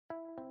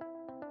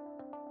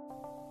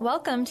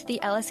Welcome to the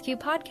LSQ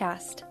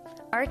podcast.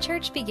 Our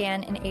church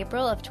began in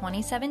April of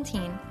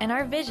 2017, and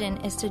our vision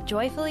is to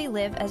joyfully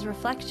live as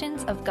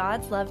reflections of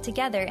God's love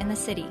together in the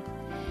city.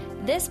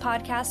 This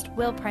podcast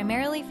will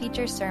primarily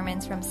feature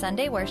sermons from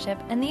Sunday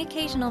worship and the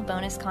occasional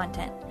bonus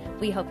content.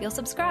 We hope you'll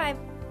subscribe.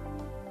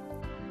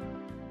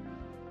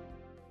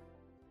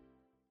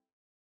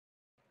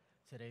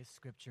 Today's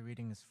scripture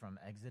reading is from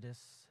Exodus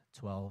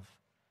 12,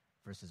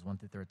 verses 1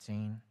 through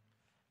 13,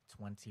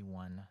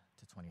 21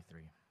 to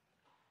 23.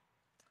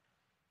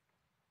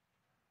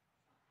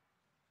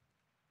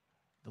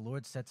 The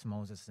Lord said to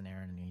Moses and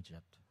Aaron in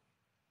Egypt,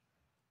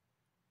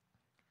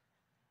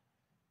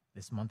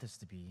 "This month is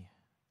to be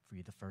for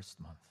you the first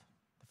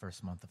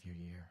month of your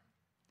year.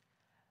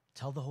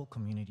 Tell the whole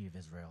community of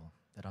Israel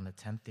that on the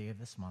 10th day of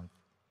this month,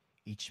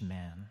 each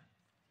man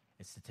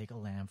is to take a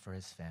lamb for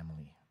his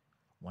family,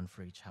 one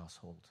for each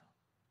household.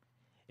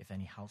 If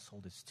any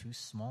household is too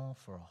small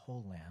for a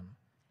whole lamb,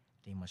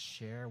 they must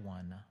share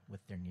one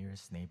with their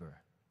nearest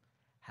neighbor.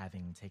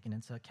 Having taken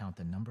into account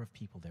the number of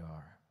people there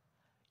are,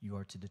 you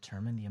are to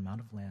determine the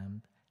amount of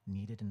lamb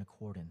needed in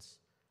accordance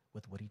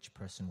with what each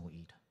person will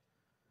eat.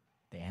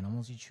 The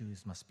animals you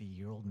choose must be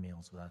year-old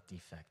males without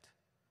defect,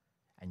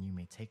 and you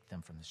may take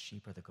them from the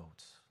sheep or the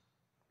goats.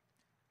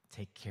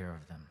 Take care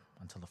of them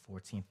until the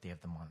 14th day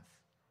of the month,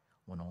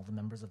 when all the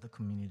members of the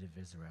community of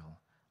Israel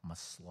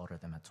must slaughter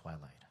them at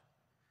twilight.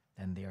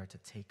 Then they are to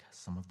take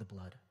some of the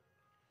blood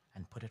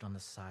and put it on the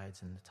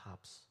sides and the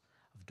tops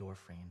of door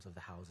frames of the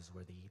houses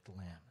where they eat the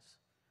lambs.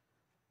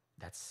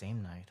 That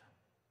same night,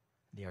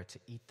 they are to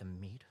eat the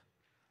meat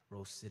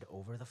roasted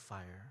over the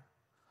fire,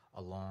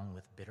 along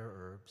with bitter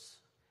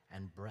herbs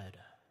and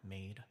bread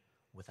made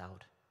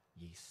without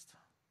yeast.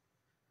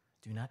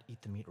 Do not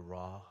eat the meat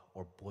raw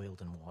or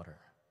boiled in water,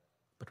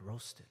 but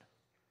roasted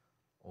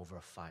over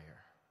a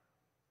fire,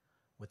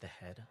 with the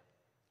head,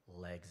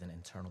 legs, and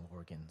internal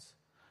organs.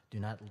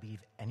 Do not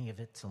leave any of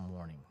it till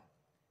morning.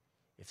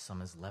 If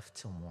some is left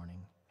till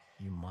morning,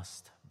 you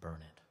must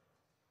burn it.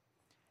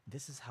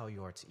 This is how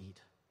you are to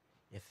eat.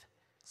 If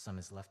some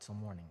is left till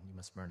morning, you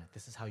must burn it.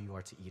 This is how you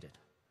are to eat it: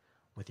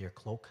 with your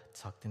cloak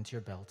tucked into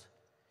your belt,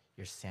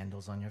 your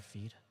sandals on your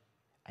feet,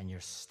 and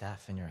your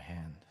staff in your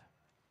hand.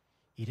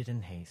 Eat it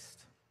in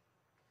haste.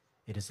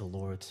 It is the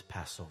Lord's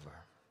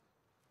Passover.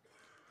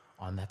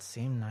 On that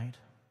same night,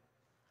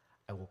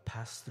 I will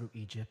pass through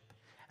Egypt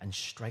and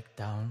strike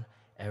down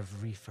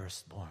every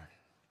firstborn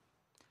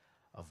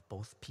of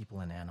both people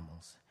and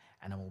animals,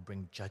 and I will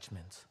bring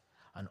judgment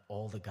on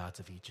all the gods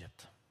of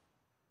Egypt.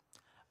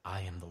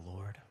 I am the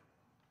Lord.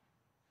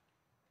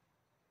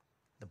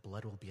 The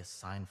blood will be a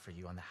sign for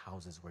you on the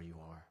houses where you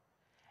are,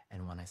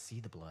 and when I see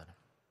the blood,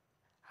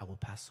 I will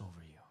pass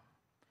over you.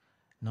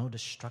 No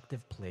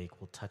destructive plague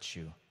will touch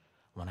you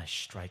when I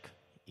strike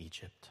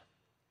Egypt."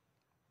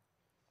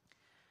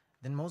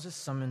 Then Moses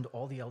summoned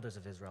all the elders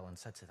of Israel and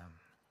said to them,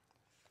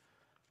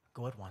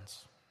 "Go at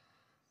once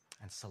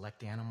and select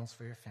the animals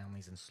for your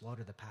families and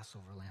slaughter the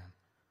Passover lamb.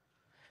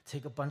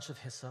 Take a bunch of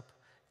hyssop,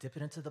 dip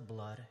it into the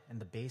blood in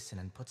the basin,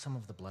 and put some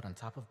of the blood on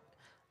top of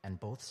and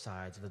both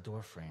sides of the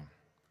door frame.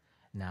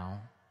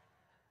 Now,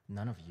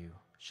 none of you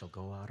shall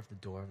go out of the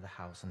door of the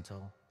house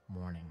until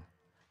morning.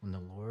 When the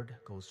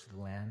Lord goes to the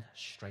land,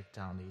 strike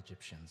down the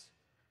Egyptians.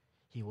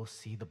 He will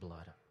see the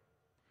blood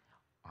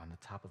on the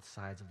top of the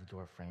sides of the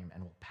door frame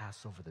and will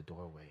pass over the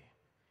doorway.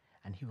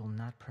 And he will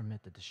not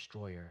permit the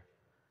destroyer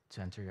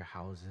to enter your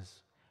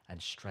houses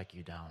and strike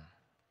you down."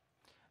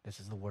 This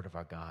is the word of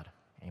our God.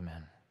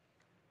 Amen.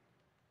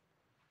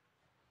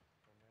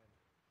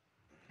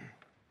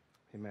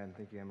 Amen.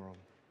 Thank you, Emerald.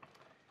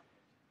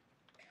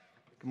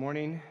 Good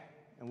morning,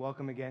 and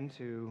welcome again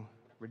to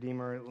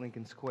Redeemer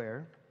Lincoln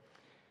Square.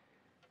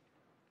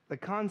 The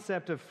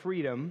concept of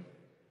freedom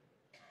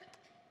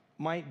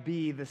might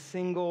be the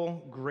single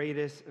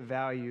greatest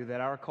value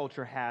that our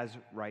culture has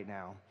right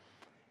now.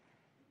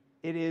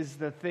 It is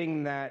the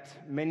thing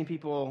that many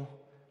people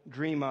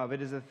dream of.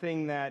 It is the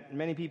thing that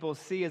many people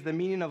see as the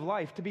meaning of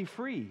life: to be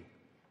free.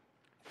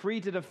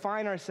 Free to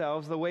define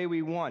ourselves the way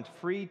we want.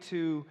 Free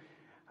to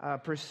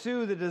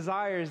pursue the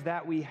desires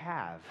that we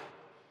have.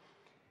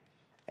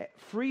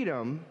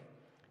 Freedom,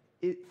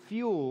 it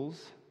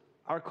fuels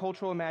our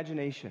cultural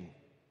imagination.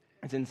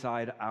 It's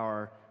inside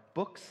our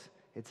books,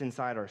 it's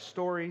inside our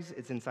stories,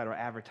 it's inside our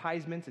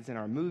advertisements, it's in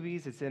our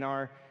movies, it's in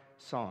our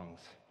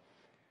songs.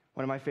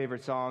 One of my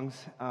favorite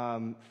songs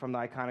from the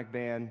iconic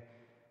band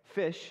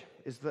Fish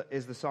is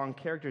the song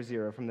Character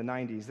Zero from the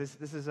 90s.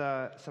 This is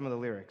some of the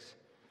lyrics.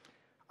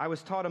 "I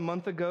was taught a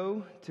month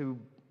ago to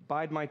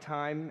bide my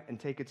time and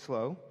take it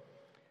slow.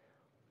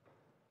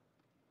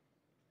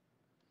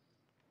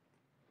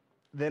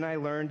 Then I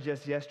learned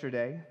just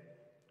yesterday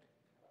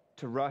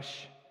to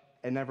rush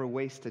and never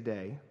waste a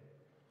day.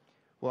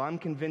 Well, I'm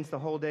convinced the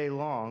whole day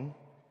long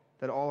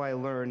that all I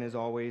learn is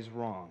always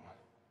wrong."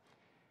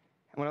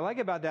 And what I like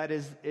about that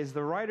is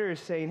the writer is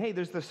saying, hey,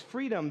 there's this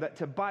freedom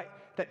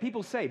that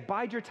people say,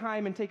 bide your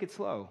time and take it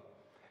slow.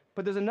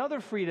 But there's another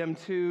freedom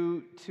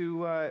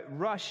to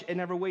rush and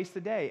never waste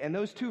a day. And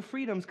those two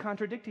freedoms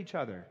contradict each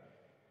other.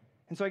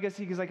 And so I guess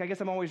he's like, I guess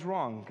I'm always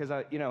wrong because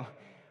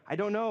I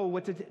don't know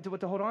what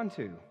to hold on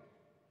to.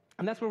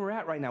 And that's where we're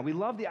at right now. We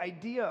love the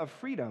idea of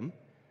freedom,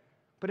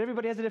 but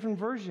everybody has a different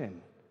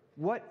version.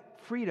 What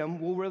freedom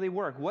will really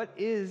work? What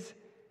is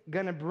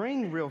going to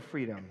bring real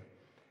freedom?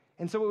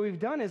 And so what we've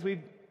done is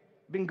we've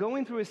been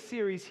going through a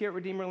series here at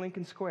Redeemer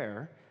Lincoln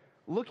Square,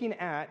 looking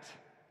at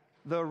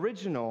the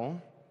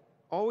original,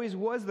 always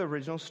was the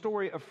original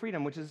story of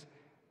freedom, which is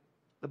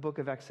the book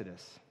of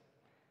Exodus.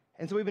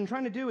 And so what we've been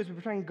trying to do is we've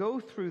been trying to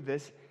go through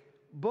this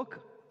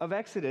book of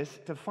Exodus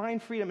to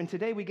find freedom. And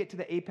today we get to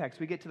the apex,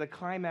 we get to the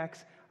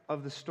climax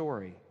of the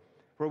story,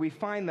 where we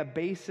find the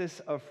basis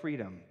of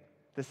freedom,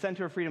 the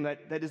center of freedom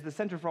that is the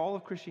center for all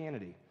of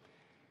Christianity.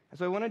 And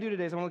so what I want to do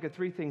today is I want to look at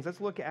three things.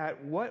 Let's look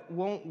at what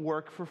won't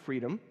work for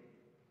freedom,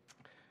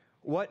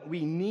 what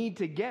we need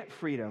to get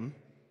freedom,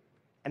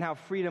 and how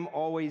freedom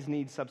always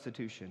needs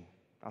substitution.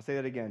 I'll say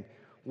that again.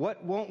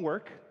 What won't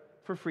work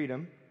for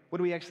freedom? What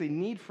do we actually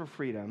need for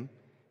freedom?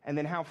 And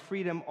then how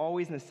freedom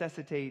always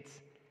necessitates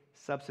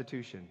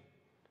substitution.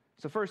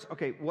 So first,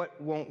 okay,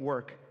 what won't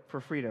work for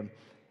freedom?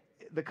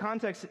 The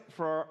context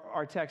for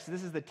our text,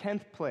 this is the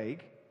 10th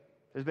plague.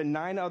 There's been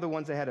 9 other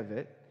ones ahead of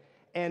it.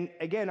 And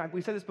again, we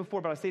said this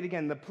before, but I'll say it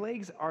again. The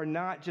plagues are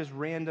not just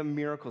random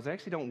miracles. They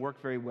actually don't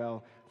work very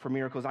well for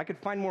miracles. I could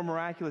find more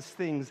miraculous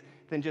things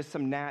than just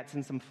some gnats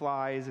and some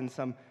flies and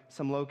some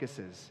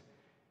locusts.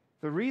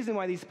 The reason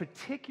why these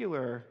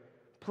particular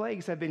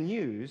plagues have been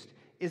used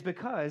is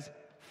because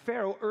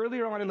Pharaoh,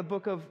 earlier on in the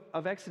book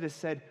of Exodus,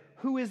 said,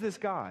 "Who is this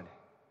God?"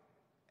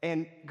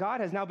 And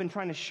God has now been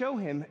trying to show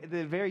him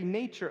the very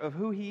nature of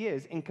who he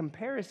is in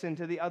comparison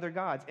to the other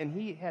gods. And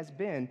he has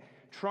been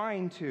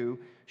trying to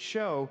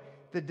show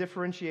the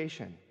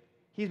differentiation.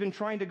 He's been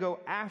trying to go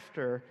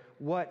after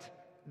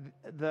what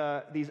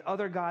these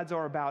other gods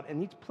are about,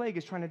 and each plague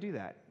is trying to do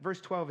that.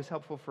 Verse 12 is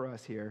helpful for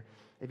us here.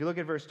 If you look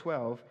at verse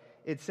 12,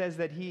 it says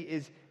that he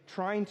is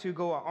trying to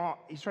go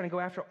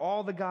after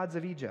all the gods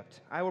of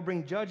Egypt. I will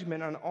bring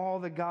judgment on all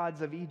the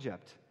gods of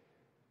Egypt.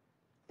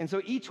 And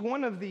so each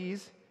one of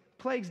these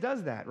plagues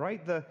does that,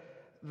 right?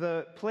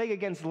 The plague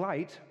against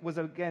light was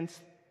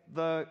against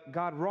the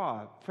god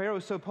Ra. Pharaoh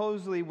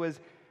supposedly was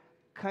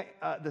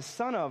the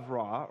son of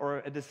Ra, or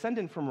a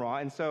descendant from Ra,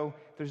 and so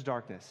there's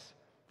darkness.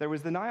 There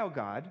was the Nile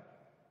god,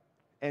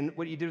 and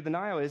what you do with the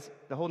Nile is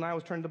the whole Nile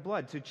was turned to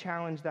blood to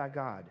challenge that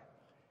god.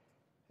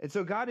 And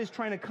so God is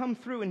trying to come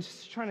through and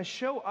trying to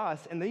show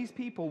us and these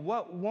people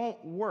what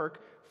won't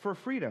work for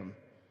freedom.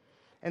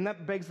 And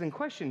that begs the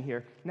question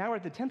here. Now we're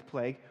at the 10th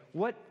plague.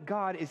 What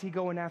God is he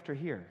going after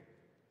here?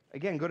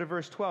 Again, go to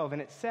verse 12,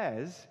 and it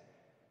says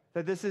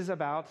that this is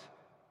about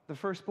the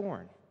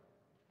firstborn,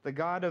 the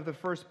God of the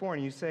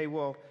firstborn. You say,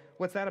 well,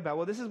 what's that about?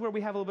 Well, this is where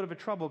we have a little bit of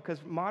a trouble because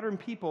modern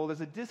people,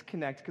 there's a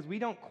disconnect because we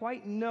don't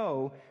quite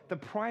know the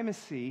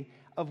primacy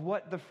of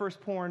what the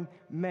firstborn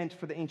meant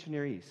for the ancient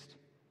Near East.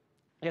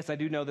 Yes, I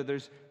do know that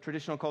there's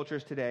traditional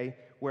cultures today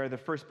where the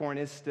firstborn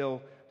is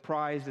still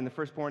prized and the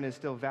firstborn is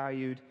still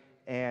valued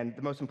and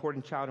the most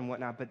important child and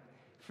whatnot, but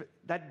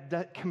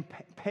that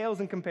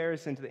pales in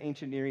comparison to the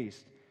ancient Near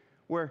East,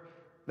 where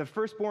the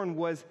firstborn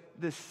was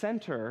the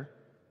center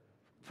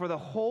for the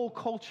whole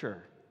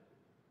culture,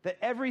 that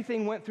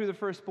everything went through the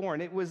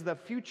firstborn. It was the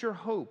future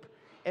hope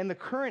and the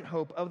current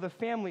hope of the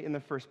family in the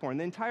firstborn.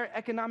 The entire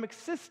economic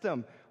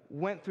system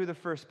went through the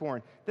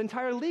firstborn. The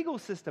entire legal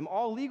system,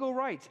 all legal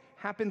rights,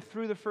 happened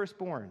through the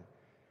firstborn.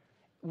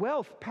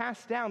 Wealth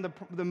passed down.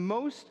 The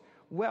most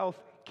wealth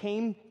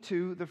came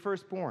to the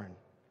firstborn.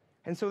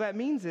 And so that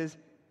means is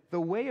the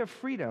way of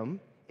freedom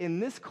in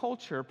this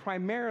culture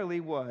primarily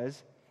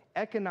was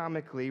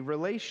economically,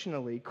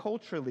 relationally,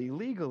 culturally,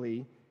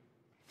 legally,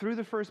 through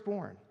the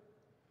firstborn.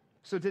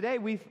 So today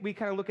we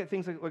kind of look at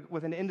things like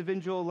with an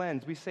individual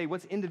lens. We say,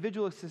 what's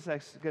individual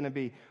success going to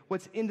be?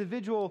 What's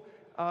individual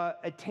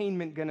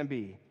attainment going to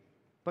be?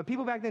 But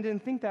people back then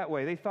didn't think that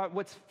way. They thought,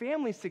 what's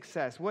family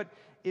success? What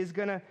is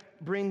going to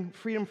bring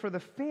freedom for the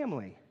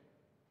family?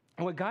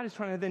 And what God is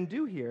trying to then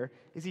do here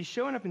is he's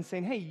showing up and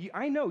saying, hey,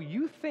 I know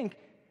you think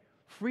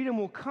freedom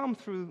will come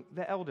through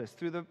the eldest,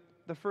 through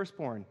the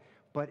firstborn,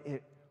 but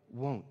it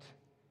won't.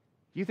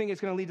 You think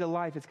it's going to lead to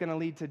life. It's going to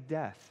lead to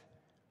death.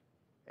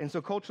 And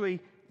so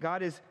culturally,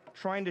 God is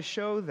trying to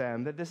show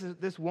them that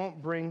this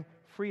won't bring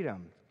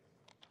freedom.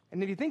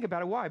 And if you think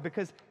about it, why?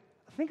 Because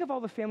think of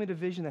all the family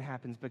division that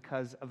happens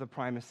because of the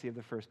primacy of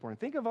the firstborn.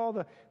 Think of all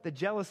the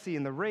jealousy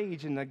and the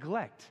rage and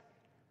neglect.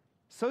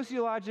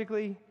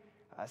 Sociologically,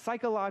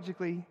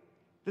 psychologically,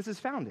 this is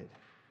founded.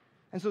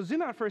 And so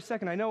zoom out for a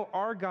second. I know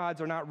our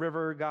gods are not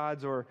river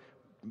gods or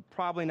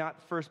probably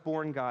not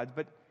firstborn gods,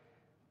 but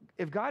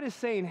if God is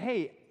saying,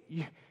 hey,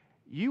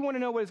 you want to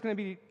know what it's going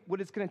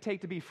to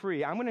take to be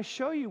free, I'm going to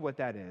show you what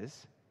that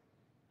is.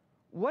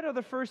 What are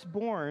the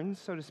firstborns,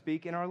 so to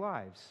speak, in our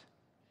lives?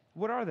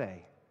 What are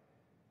they?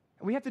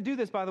 We have to do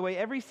this, by the way,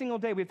 every single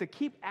day. We have to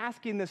keep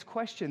asking this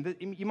question.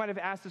 You might have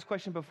asked this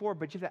question before,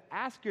 but you have to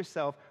ask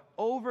yourself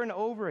over and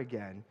over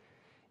again,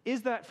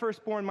 is that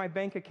firstborn my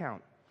bank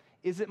account?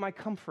 Is it my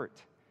comfort?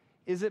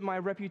 Is it my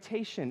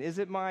reputation? Is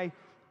it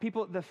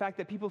the fact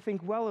that people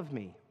think well of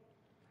me?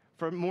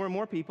 for more and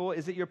more people,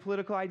 is it your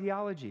political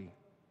ideology?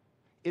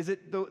 Is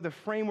it the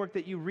framework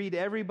that you read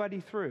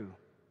everybody through?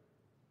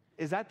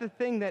 Is that the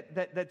thing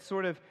that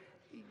sort of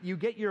you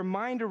get your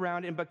mind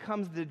around and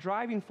becomes the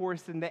driving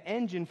force and the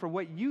engine for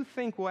what you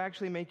think will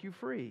actually make you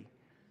free?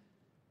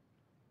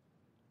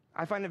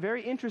 I find it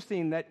very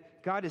interesting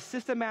that God is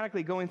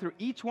systematically going through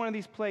each one of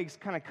these plagues,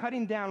 kind of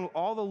cutting down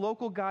all the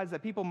local gods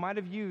that people might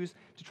have used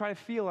to try to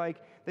feel like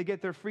they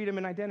get their freedom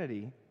and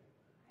identity.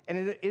 And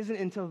it isn't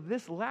until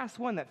this last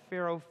one that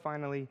Pharaoh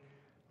finally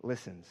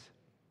listens.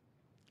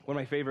 One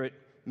of my favorite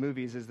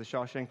movies is The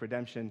Shawshank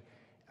Redemption.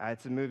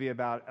 It's a movie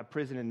about a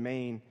prison in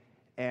Maine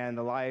and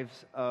the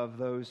lives of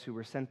those who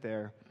were sent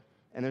there.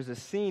 And there's a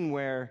scene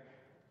where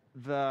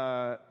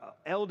the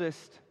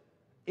eldest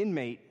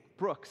inmate,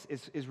 Brooks,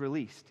 is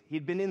released.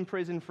 He'd been in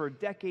prison for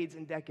decades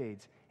and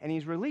decades, and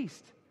he's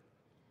released.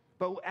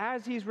 But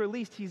as he's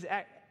released,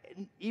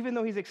 even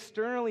though he's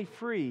externally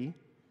free,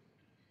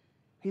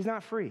 he's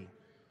not free.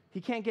 He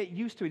can't get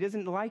used to it. He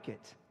doesn't like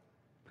it.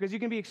 Because you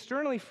can be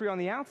externally free on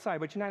the outside,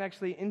 but you're not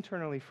actually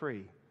internally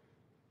free.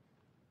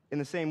 In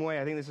the same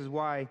way, I think this is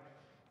why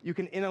you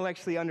can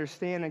intellectually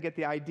understand and get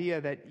the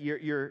idea that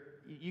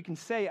you can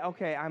say,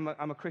 okay, I'm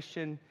a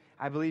Christian,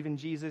 I believe in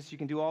Jesus, you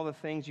can do all the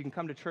things, you can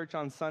come to church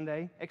on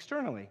Sunday,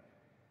 externally.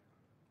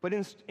 But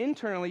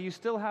internally, you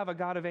still have a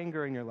God of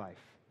anger in your life.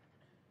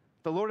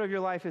 The Lord of your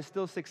life is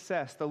still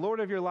success. The Lord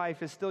of your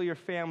life is still your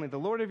family. The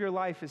Lord of your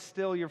life is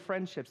still your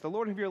friendships. The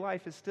Lord of your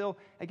life is still,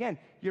 again,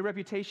 your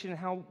reputation and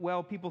how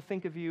well people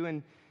think of you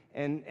and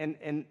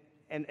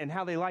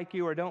how they like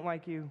you or don't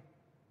like you.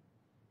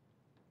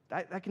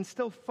 That can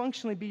still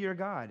functionally be your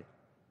God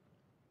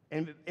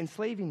and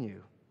enslaving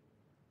you.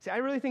 See, I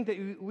really think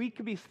that we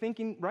could be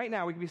thinking, right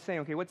now, we could be saying,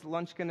 okay, what's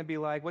lunch going to be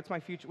like? What's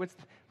my future? What's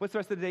the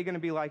rest of the day going to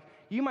be like?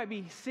 You might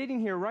be sitting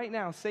here right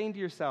now saying to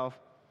yourself,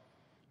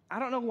 I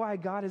don't know why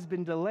God has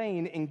been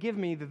delaying and give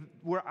me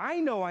where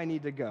I know I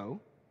need to go,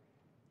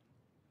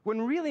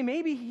 when really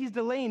maybe he's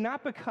delaying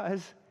not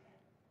because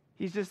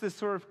he's just this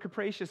sort of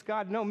capricious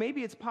God. No,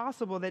 maybe it's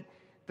possible that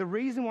the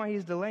reason why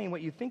he's delaying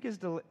what you think is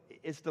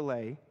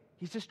delay,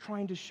 he's just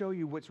trying to show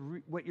you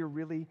what you're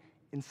really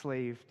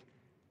enslaved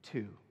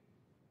to,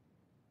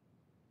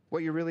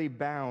 what you're really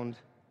bound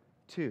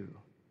to.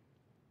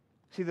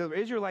 See, the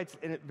Israelites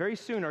very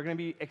soon are going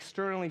to be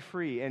externally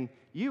free, and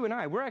you and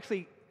I, we're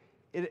actually...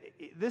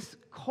 this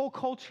whole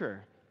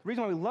culture, the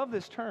reason why we love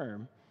this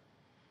term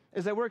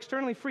is that we're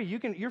externally free.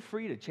 You're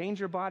free to change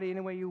your body any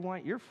way you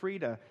want. You're free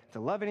to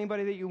love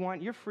anybody that you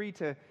want. You're free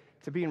to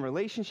be in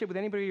relationship with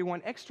anybody you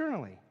want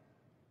externally.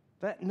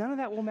 None of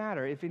that will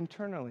matter if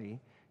internally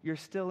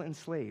you're still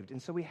enslaved.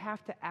 And so we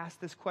have to ask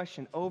this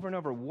question over and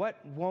over. What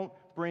won't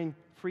bring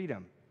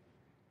freedom?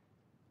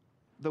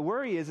 The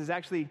worry is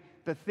actually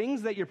the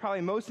things that you're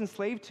probably most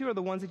enslaved to are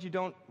the ones that you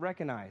don't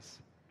recognize.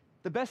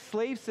 The best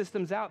slave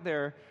systems out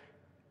there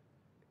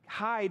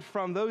hide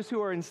from those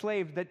who are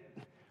enslaved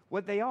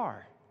what they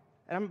are.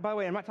 And by the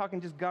way, I'm not talking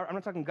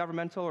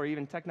governmental or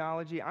even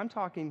technology. I'm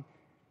talking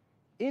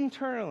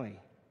internally.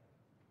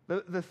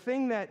 The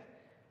thing that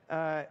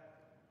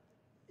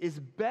is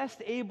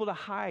best able to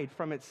hide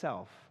from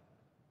itself,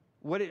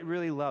 what it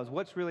really loves,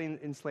 what's really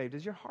enslaved,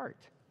 is your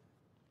heart.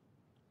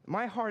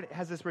 My heart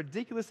has this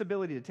ridiculous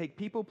ability to take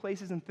people,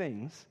 places, and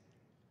things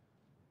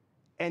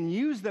and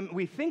use them.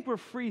 We think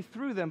we're free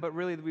through them, but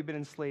really we've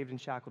been enslaved and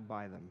shackled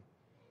by them.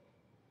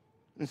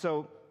 And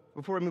so,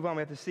 before we move on,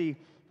 we have to see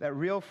that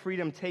real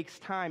freedom takes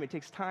time. It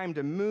takes time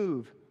to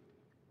move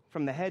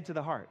from the head to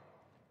the heart.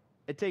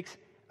 It takes,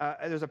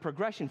 there's a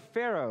progression.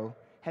 Pharaoh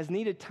has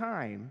needed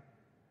time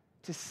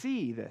to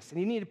see this. And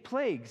he needed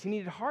plagues. He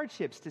needed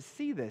hardships to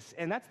see this.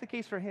 And that's the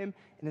case for him,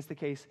 and it's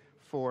the case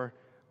for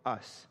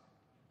us.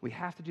 We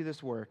have to do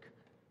this work,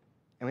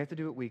 and we have to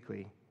do it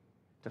weekly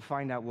to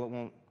find out what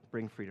won't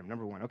bring freedom.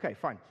 Number one. Okay,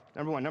 fine.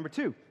 Number one. Number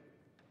two,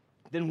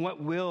 then what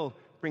will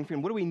bring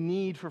freedom? What do we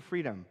need for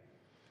freedom?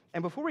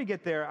 And before we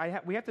get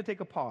there, we have to take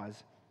a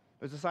pause.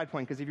 There's a side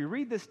point, because if you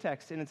read this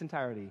text in its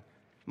entirety,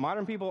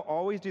 modern people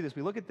always do this.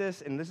 We look at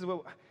this, and this is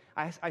what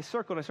I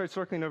started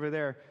circling over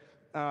there,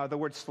 the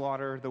word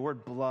slaughter, the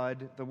word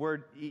blood, the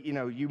word,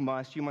 you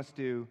must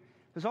do.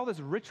 There's all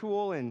this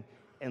ritual and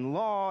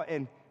law,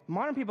 and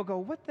modern people go,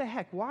 what the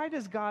heck? Why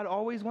does God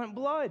always want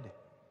blood?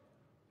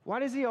 Why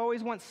does he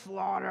always want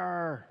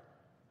slaughter?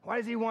 Why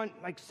does he want,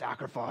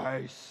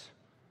 sacrifice?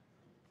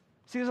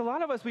 See, there's a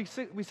lot of us, we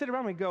sit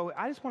around and we go,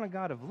 I just want a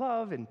God of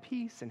love and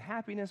peace and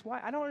happiness.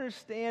 Why? I don't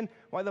understand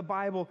why the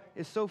Bible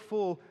is so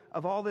full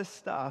of all this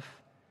stuff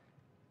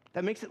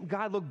that makes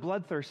God look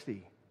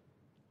bloodthirsty.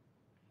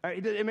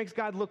 It makes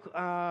God look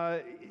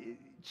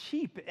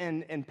cheap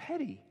and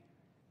petty.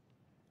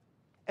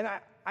 And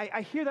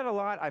I hear that a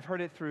lot. I've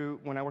heard it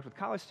through when I worked with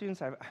college students.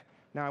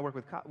 Now I work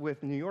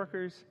with New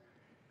Yorkers.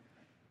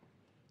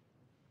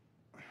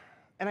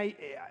 And I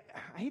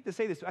hate to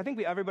say this. I think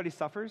everybody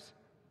suffers.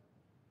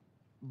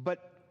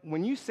 But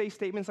when you say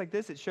statements like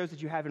this, it shows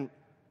that you haven't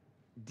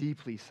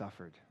deeply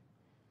suffered.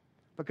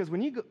 Because when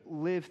you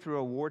live through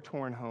a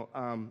war-torn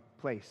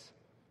place,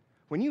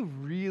 when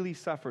you've really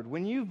suffered,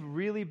 when you've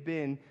really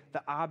been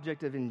the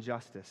object of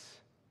injustice,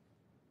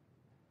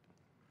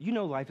 you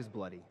know life is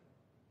bloody.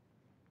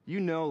 You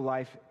know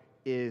life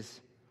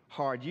is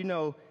hard. You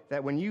know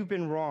that when you've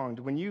been wronged,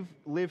 when you've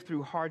lived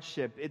through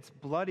hardship, it's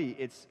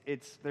bloody,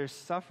 there's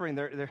suffering,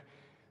 there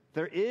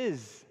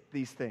is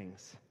these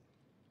things.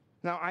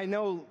 Now, I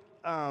know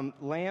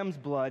lamb's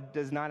blood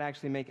does not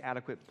actually make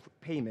adequate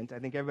payment. I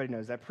think everybody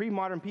knows that.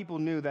 Pre-modern people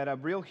knew that a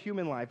real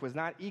human life was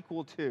not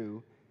equal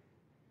to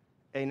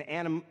an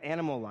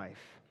animal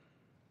life.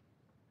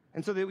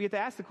 And so we have to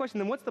ask the question,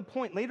 then what's the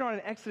point? Later on in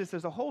Exodus,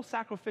 there's a whole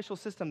sacrificial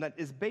system that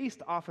is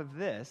based off of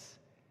this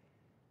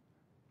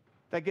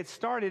that gets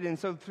started, and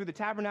so through the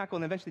tabernacle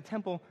and eventually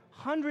temple,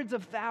 hundreds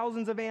of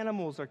thousands of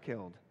animals are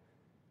killed.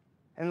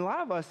 And a lot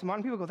of us,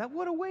 modern people, go,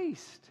 what a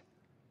waste.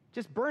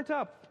 Just burnt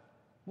up.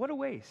 What a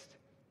waste.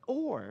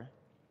 Or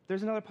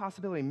there's another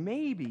possibility.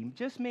 Maybe,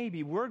 just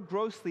maybe, we're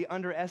grossly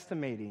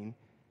underestimating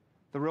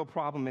the real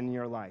problem in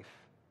your life.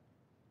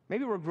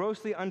 Maybe we're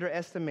grossly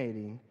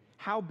underestimating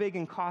how big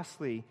and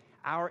costly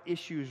our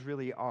issues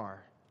really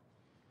are.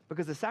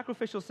 Because the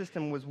sacrificial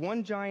system was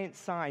one giant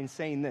sign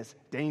saying this: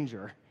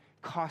 danger,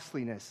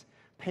 costliness,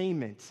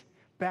 payment,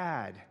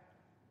 bad.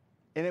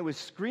 And it was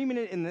screaming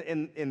it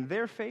in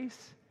their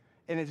face,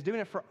 and it's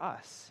doing it for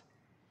us.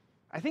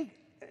 Let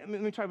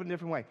me try it in a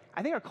different way.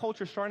 I think our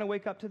culture is starting to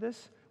wake up to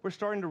this. We're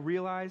starting to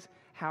realize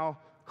how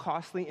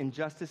costly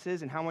injustice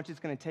is and how much it's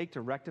going to take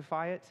to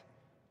rectify it.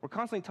 We're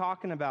constantly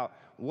talking about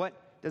what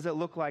does it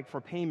look like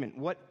for payment?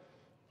 What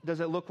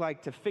does it look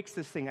like to fix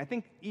this thing? I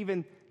think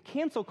even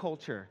cancel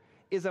culture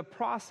is a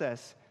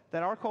process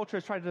that our culture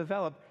has tried to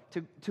develop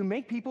to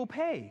make people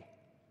pay.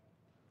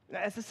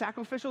 It's a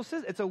sacrificial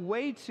system. It's a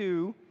way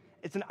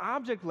it's an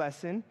object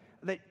lesson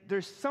that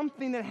there's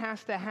something that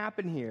has to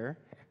happen here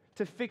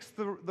to fix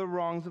the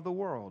wrongs of the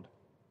world.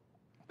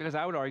 Because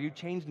I would argue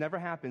change never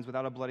happens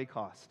without a bloody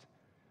cost.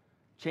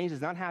 Change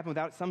does not happen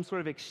without some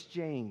sort of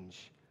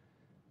exchange,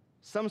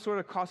 some sort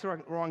of cost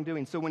of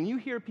wrongdoing. So when you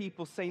hear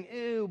people saying,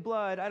 ew,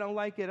 blood, I don't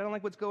like it, I don't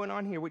like what's going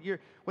on here,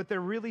 what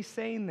they're really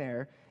saying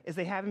there is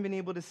they haven't been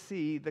able to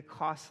see the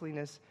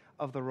costliness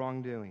of the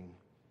wrongdoing.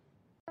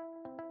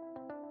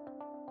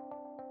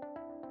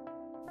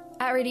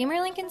 At Redeemer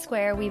Lincoln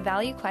Square, we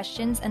value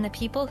questions and the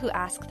people who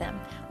ask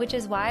them, which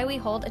is why we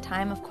hold a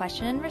time of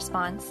question and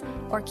response,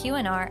 or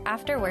Q&R,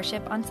 after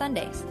worship on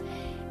Sundays.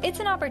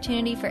 It's an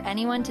opportunity for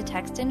anyone to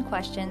text in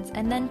questions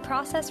and then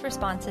process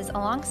responses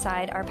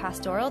alongside our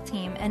pastoral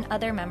team and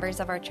other members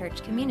of our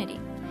church community.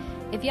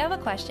 If you have a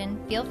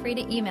question, feel free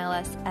to email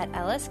us at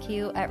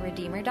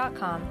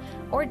lsq@redeemer.com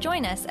or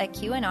join us at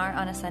Q&R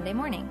on a Sunday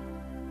morning.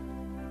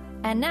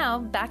 And now,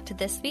 back to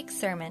this week's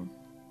sermon.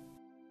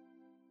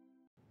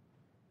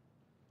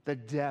 The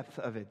depth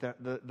of it,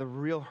 the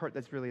real hurt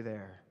that's really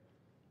there.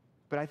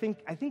 But I think,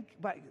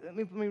 but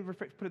let me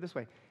put it this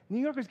way.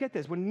 New Yorkers get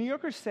this. When New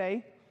Yorkers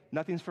say,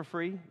 nothing's for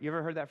free, you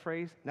ever heard that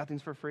phrase?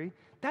 Nothing's for free?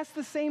 That's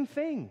the same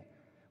thing.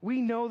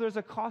 We know there's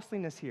a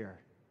costliness here.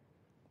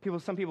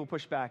 Some people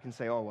push back and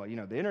say, oh, well,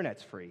 the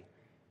internet's free,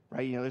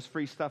 right? There's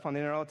free stuff on the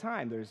internet all the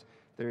time.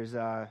 There's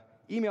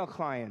email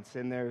clients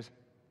and there's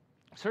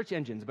search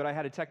engines. But I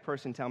had a tech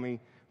person tell me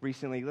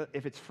recently,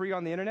 if it's free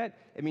on the internet,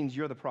 it means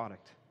you're the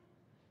product.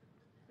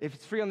 If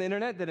it's free on the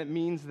internet, then it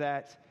means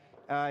that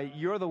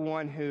you're the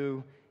one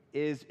who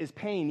is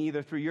paying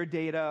either through your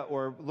data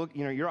or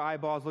your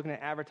eyeballs looking at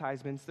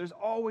advertisements. There's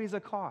always a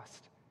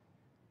cost.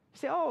 You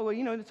say, oh,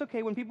 well, it's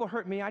okay. When people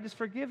hurt me, I just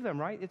forgive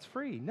them, right? It's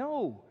free.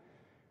 No.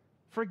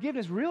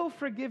 Forgiveness, real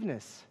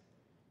forgiveness,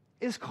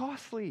 is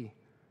costly.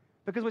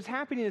 Because what's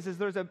happening is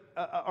there's a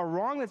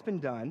wrong that's been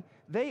done.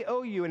 They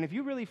owe you, and if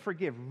you really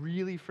forgive,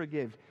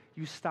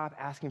 you stop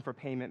asking for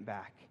payment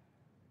back.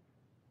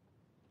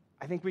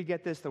 I think we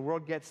get this. The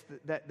world gets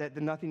that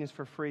nothing is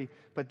for free,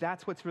 but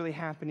that's what's really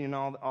happening in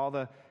all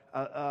the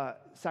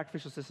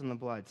sacrificial system of the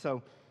blood.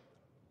 So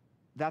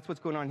that's what's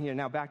going on here.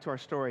 Now back to our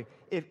story.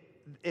 If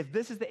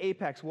this is the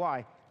apex,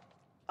 why?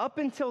 Up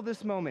until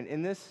this moment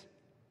in this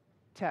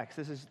text,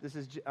 this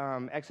is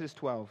Exodus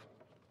 12.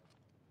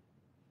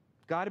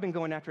 God had been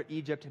going after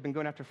Egypt, had been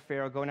going after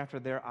Pharaoh, going after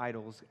their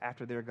idols,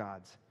 after their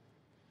gods.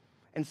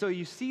 And so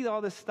you see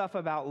all this stuff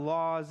about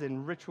laws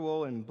and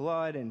ritual and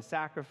blood and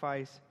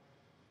sacrifice.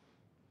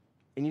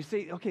 And you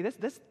say, okay,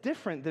 that's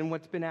different than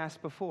what's been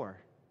asked before.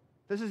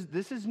 This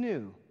is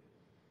new.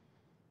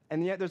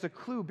 And yet there's a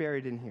clue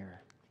buried in here.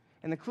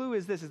 And the clue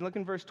is this. Look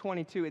in verse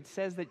 22. It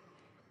says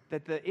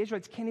that the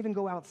Israelites can't even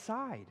go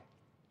outside.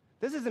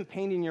 This isn't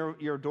painting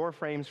your door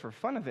frames for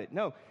fun of it.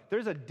 No,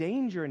 there's a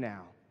danger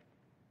now.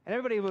 And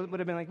everybody would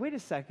have been like, wait a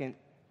second.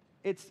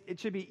 It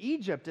should be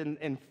Egypt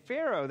and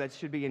Pharaoh that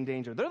should be in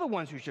danger. They're the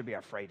ones who should be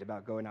afraid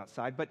about going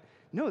outside. But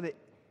no, the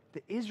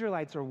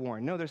Israelites are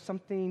warned. No, there's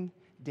something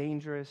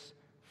dangerous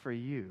for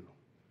you.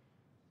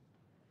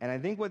 And I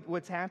think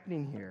what's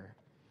happening here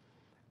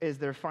is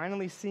they're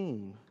finally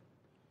seeing,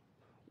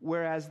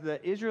 whereas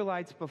the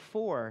Israelites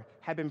before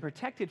had been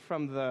protected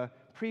from the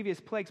previous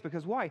plagues,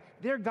 because why?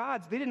 Their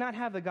gods, they did not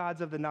have the gods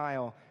of the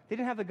Nile. They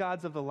didn't have the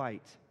gods of the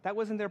light. That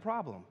wasn't their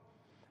problem.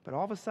 But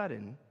all of a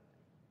sudden,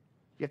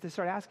 You have to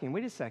start asking,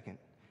 wait a second,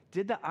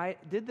 did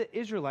the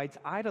Israelites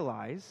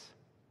idolize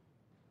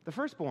the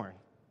firstborn?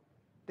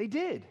 They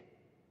did.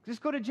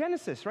 Just go to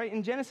Genesis, right?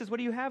 In Genesis, what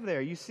do you have there?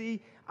 You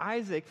see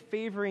Isaac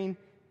favoring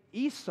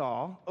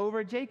Esau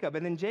over Jacob.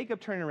 And then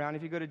Jacob turning around,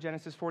 if you go to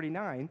Genesis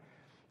 49,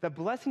 the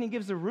blessing he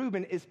gives to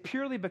Reuben is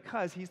purely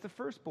because he's the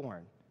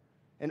firstborn.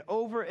 And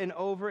over and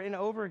over and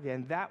over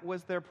again, that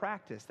was their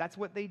practice. That's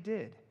what they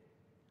did.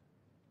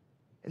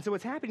 And so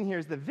what's happening here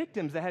is the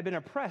victims that had been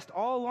oppressed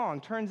all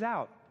along, turns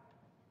out,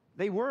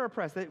 they were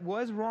oppressed. It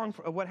was wrong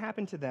for what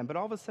happened to them. But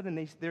all of a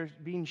sudden, they're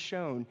being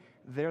shown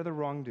they're the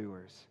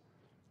wrongdoers.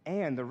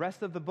 And the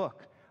rest of the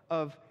book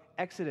of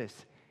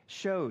Exodus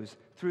shows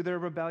through their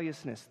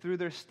rebelliousness, through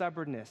their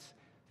stubbornness,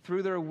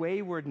 through their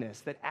waywardness,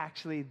 that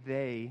actually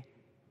they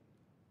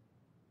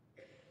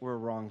were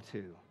wrong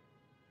too.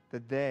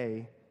 That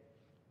they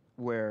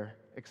were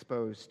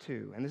exposed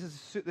to. And this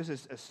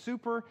is a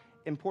super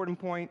important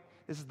point.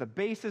 This is the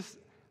basis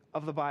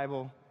of the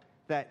Bible,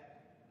 that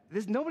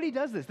nobody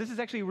does this. This is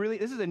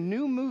a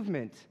new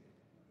movement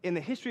in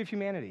the history of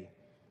humanity.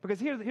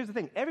 Because here's the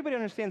thing. Everybody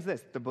understands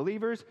this. The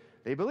believers,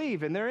 they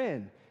believe and they're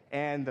in.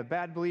 And the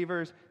bad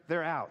believers,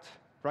 they're out.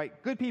 Right?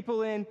 Good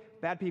people in,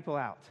 bad people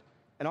out.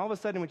 And all of a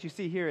sudden what you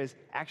see here is,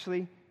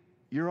 actually,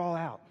 you're all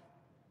out.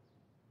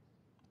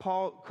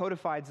 Paul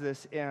codifies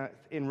this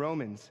in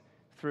Romans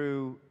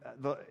through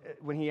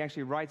when he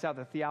actually writes out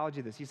the theology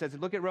of this. He says,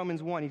 look at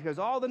Romans 1. He goes,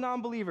 all the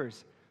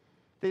non-believers,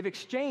 they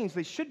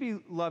should be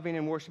loving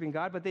and worshiping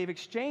God, but they've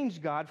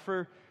exchanged God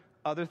for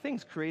other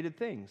things, created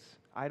things,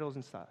 idols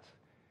and stuff.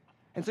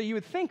 And so you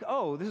would think,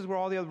 oh, this is where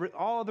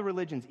all the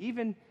religions,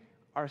 even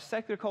our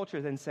secular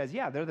culture then says,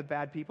 yeah, they're the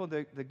bad people.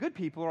 The good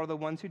people are the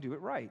ones who do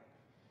it right.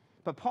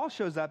 But Paul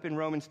shows up in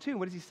Romans 2.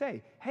 What does he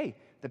say? Hey,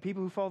 the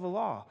people who follow the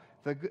law,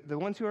 the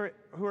ones who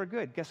are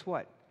good, guess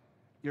what?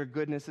 Your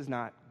goodness is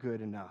not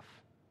good enough.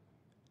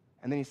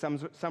 And then he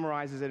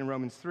summarizes it in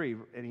Romans 3,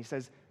 and he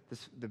says,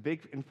 the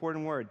big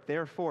important word,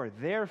 therefore,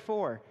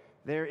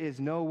 there is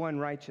no one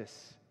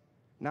righteous,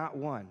 not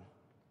one.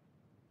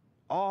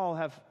 All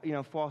have,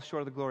 fall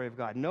short of the glory of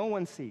God. No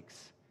one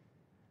seeks.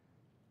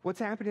 What's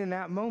happening in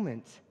that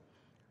moment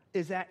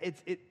is that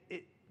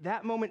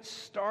that moment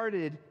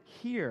started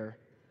here,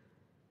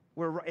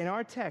 where in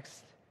our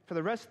text, for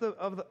the rest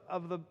of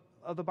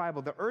the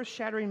Bible, the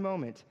earth-shattering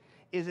moment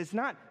is, it's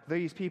not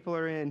these people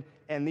are in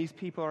and these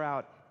people are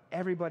out.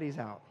 Everybody's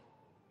out.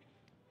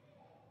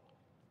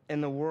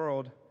 And the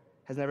world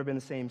has never been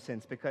the same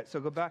since. So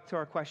go back to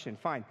our question.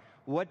 Fine.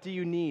 What do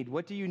you need?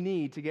 What do you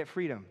need to get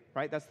freedom?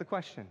 Right? That's the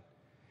question.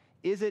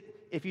 Is it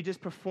if you just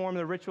perform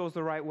the rituals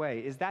the right way?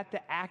 Is that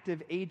the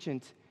active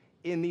agent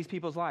in these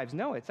people's lives?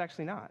 No, it's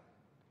actually not.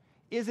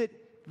 Is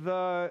it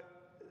the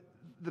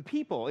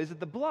people? Is it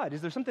the blood?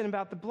 Is there something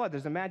about the blood?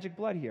 There's a magic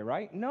blood here,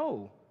 right?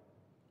 No.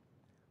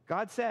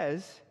 God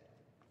says,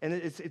 and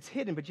it's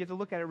hidden, but you have to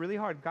look at it really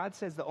hard. God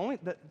says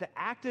the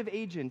active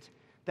agent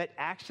that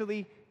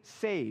actually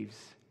saves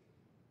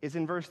is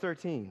in verse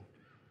 13.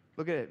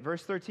 Look at it.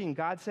 Verse 13,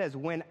 God says,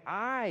 when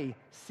I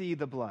see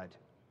the blood,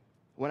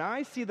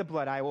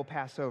 I will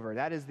pass over.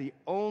 That is the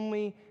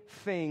only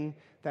thing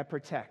that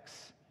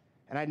protects.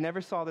 And I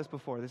never saw this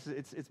before.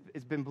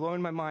 It's been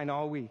blowing my mind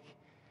all week,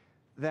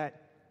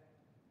 that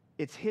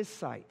it's his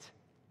sight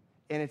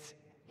and it's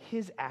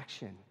his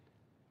action.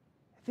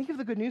 Think of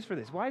the good news for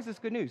this. Why is this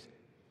good news?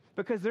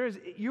 Because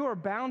you are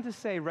bound to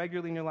say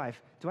regularly in your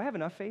life, do I have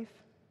enough faith?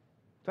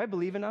 Do I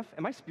believe enough?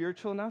 Am I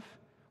spiritual enough?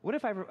 What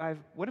if I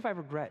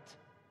regret?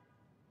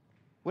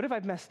 What if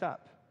I've messed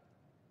up?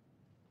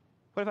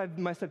 What if I've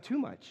messed up too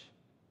much?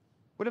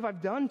 What if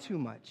I've done too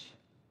much?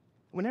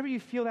 Whenever you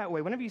feel that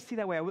way, whenever you see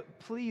that way,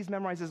 please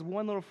memorize this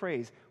one little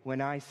phrase, when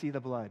I see the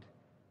blood.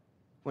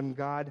 When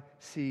God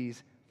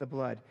sees the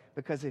blood.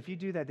 Because if you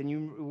do that, then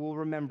you will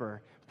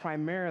remember,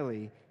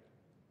 primarily,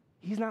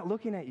 he's not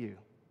looking at you.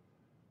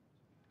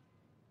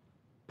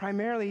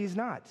 Primarily, he's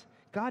not.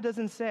 God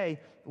doesn't say,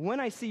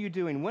 when I see you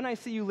doing, when I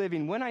see you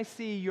living, when I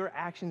see your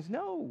actions.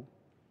 No.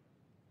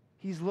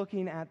 He's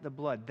looking at the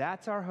blood.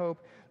 That's our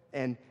hope.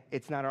 And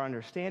it's not our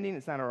understanding,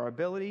 it's not our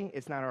ability,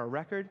 it's not our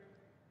record.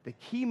 The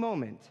key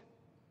moment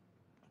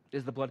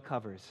is the blood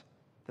covers,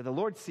 that the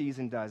Lord sees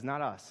and does,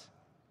 not us.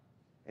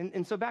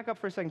 And so back up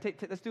for a second.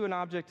 Let's do an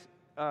object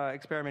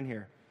experiment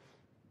here.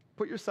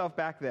 Put yourself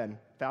back then,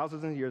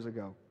 thousands of years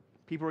ago.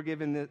 People were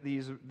given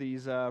these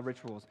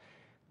rituals.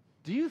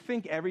 Do you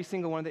think every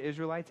single one of the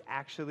Israelites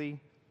actually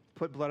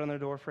put blood on their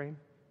door frame?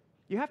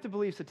 You have to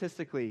believe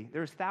statistically,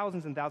 there's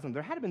thousands and thousands.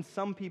 There had to have been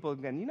some people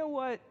again, you know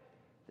what?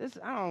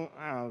 I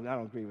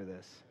don't agree with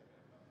this.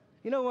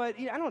 You know what?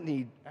 I don't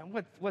need,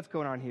 what's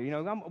going on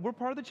here? We're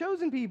part of the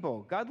chosen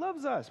people. God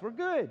loves us. We're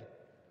good.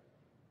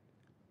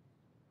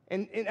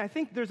 And I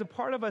think there's a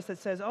part of us that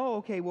says, oh,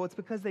 okay, well, it's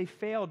because they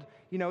failed.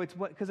 It's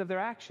because of their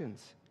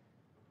actions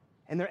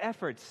and their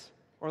efforts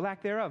or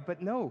lack thereof.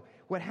 But no,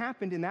 what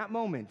happened in that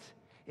moment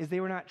is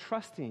they were not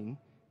trusting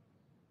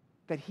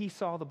that he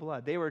saw the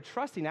blood. They were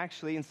trusting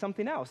actually in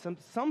something else.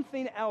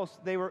 Something else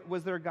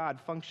was their God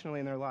functionally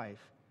in their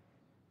life.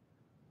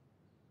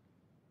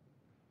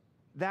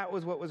 That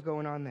was what was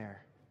going on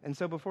there. And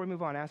so before we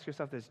move on, ask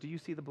yourself this. Do you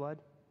see the blood?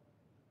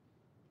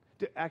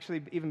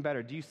 Actually, even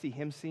better, do you see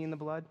him seeing the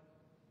blood?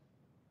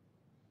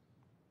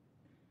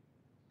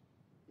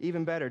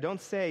 Even better,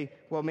 don't say,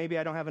 well, maybe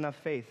I don't have enough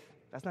faith.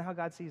 That's not how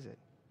God sees it.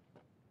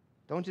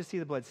 Don't just see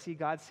the blood. See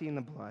God seeing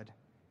the blood.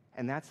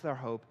 And that's our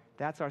hope.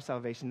 That's our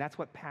salvation. That's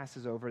what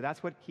passes over.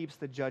 That's what keeps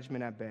the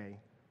judgment at bay.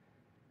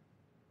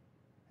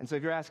 And so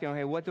if you're asking,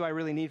 okay, what do I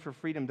really need for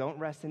freedom? Don't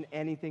rest in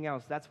anything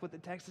else. That's what the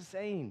text is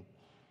saying.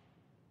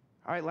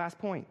 All right, last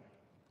point.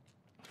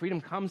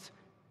 Freedom comes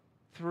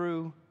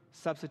through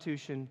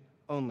substitution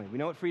only. We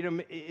know what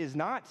freedom is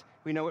not.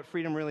 We know what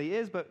freedom really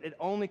is, but it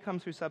only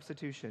comes through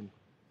substitution.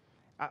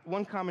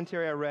 One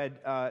commentary I read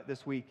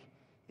this week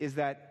is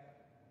that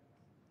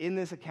in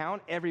this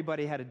account,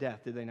 everybody had a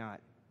death, did they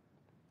not?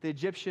 The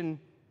Egyptian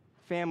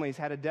families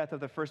had a death of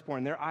the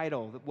firstborn, their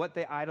idol, what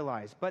they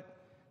idolized. But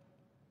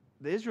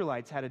the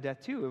Israelites had a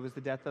death too. It was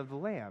the death of the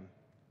lamb.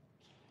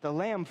 The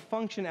lamb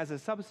functioned as a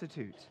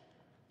substitute.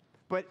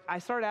 But I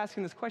started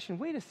asking this question,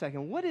 wait a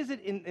second, what is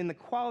it in the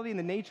quality and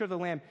the nature of the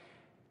lamb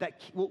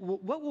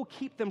what will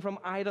keep them from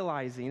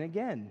idolizing,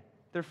 again,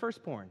 their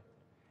firstborn?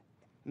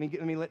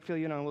 Let me fill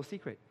you in on a little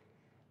secret.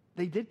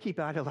 They did keep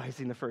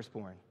idolizing the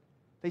firstborn.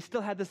 They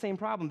still had the same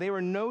problem. They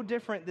were no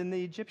different than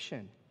the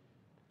Egyptian.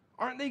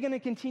 Aren't they going to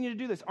continue to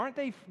do this? Aren't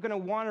they going to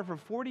wander for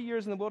 40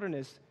 years in the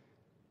wilderness?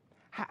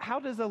 How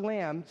does the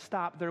lamb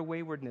stop their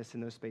waywardness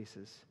in those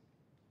spaces?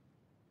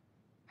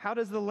 How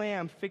does the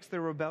lamb fix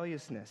their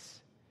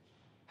rebelliousness?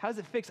 How does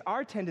it fix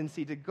our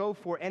tendency to go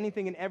for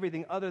anything and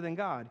everything other than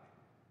God?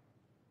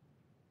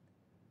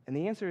 And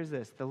the answer is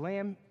this. The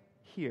lamb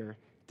here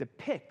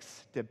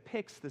depicts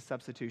the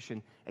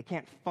substitution. It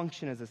can't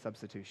function as a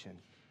substitution.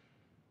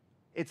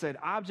 It's an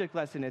object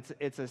lesson.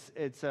 It's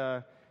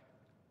a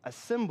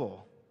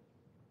symbol,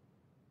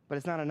 but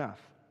it's not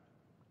enough.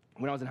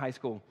 When I was in high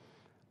school,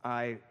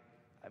 I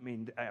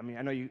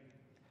know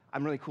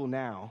I'm really cool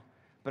now,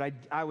 but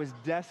I was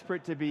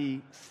desperate to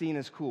be seen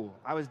as cool.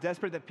 I was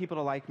desperate that people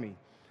to like me.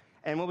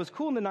 And what was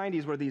cool in the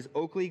 90s were these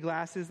Oakley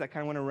glasses that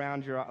kind of went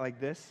around your like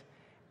this.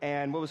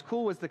 And what was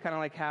cool was to kind of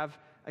like have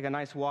like a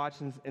nice watch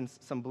and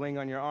some bling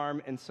on your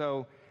arm. And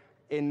so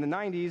in the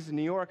 90s in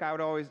New York, I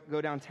would always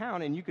go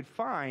downtown and you could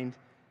find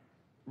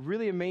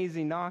really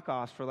amazing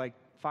knockoffs for like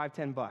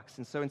 $5-10.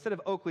 And so instead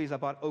of Oakleys, I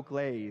bought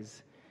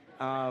Oakleys.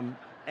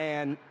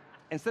 And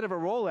instead of a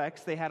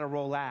Rolex, they had a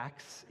Rolex.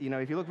 You know,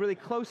 if you look really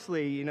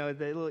closely, you know,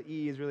 the little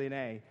E is really an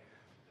A.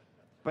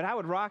 But I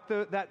would rock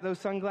those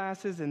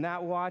sunglasses and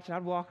that watch, and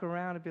I'd walk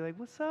around and be like,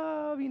 what's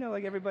up? You know,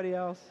 like everybody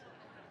else.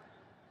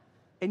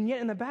 And yet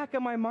in the back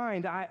of my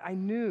mind, I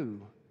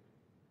knew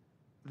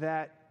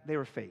that they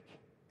were fake.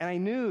 And I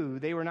knew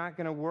they were not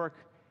going to work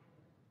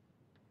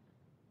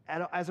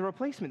as a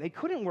replacement. They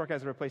couldn't work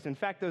as a replacement. In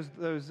fact,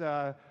 those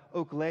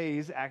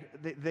Oakleys,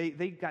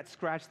 they got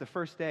scratched the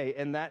first day,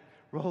 and that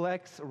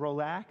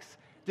Rolex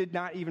did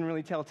not even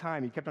really tell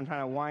time. He kept on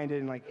trying to wind it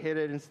and like hit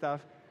it and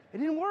stuff. It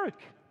didn't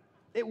work.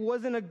 It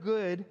wasn't a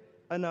good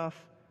enough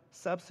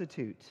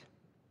substitute.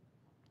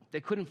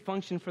 They couldn't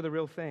function for the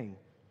real thing.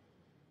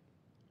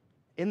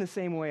 In the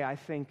same way, I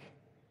think,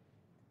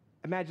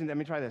 let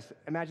me try this.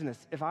 Imagine this.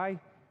 If I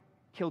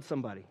killed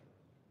somebody,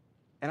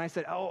 and I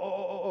said,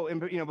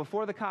 and you know,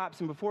 before the cops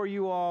and before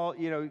you all,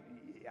 you know,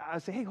 I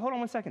say, hey, hold on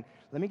one second.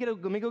 Let me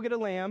go get a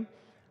lamb.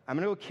 I'm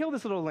going to go kill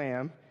this little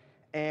lamb,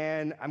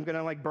 and I'm going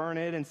to like burn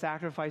it and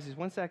sacrifice it.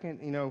 1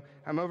 second, you know,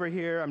 I'm over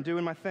here, I'm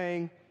doing my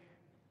thing,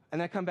 and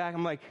then I come back,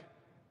 I'm like,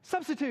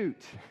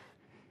 substitute.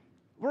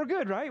 We're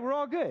good, right? We're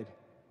all good.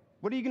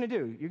 What are you going to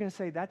do? You're going to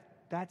say,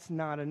 that's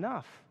not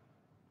enough.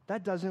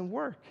 That doesn't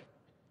work.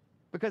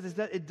 Because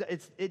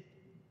it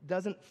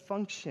doesn't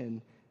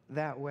function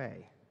that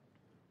way.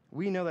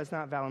 We know that's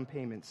not valid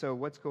payment. So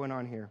what's going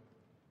on here?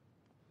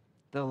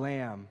 The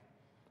lamb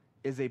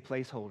is a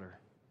placeholder.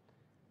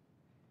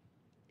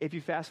 If you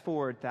fast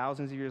forward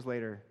thousands of years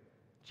later,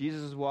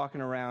 Jesus is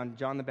walking around,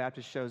 John the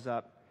Baptist shows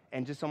up,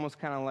 and just almost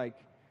kind of like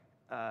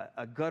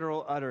a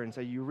guttural utterance,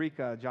 a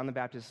eureka, John the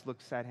Baptist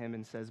looks at him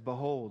and says,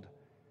 behold,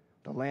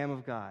 the Lamb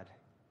of God,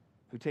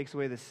 who takes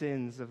away the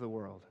sins of the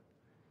world.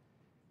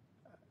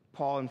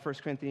 Paul in 1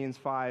 Corinthians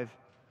 5,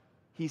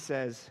 he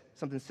says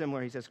something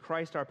similar. He says,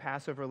 Christ, our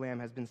Passover lamb,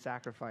 has been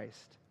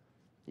sacrificed.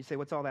 You say,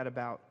 what's all that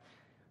about?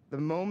 The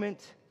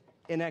moment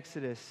in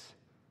Exodus,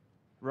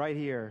 right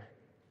here,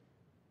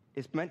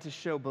 is meant to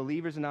show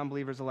believers and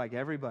non-believers alike,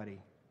 everybody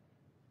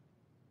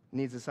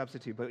needs a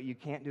substitute, but you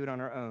can't do it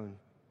on our own.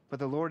 But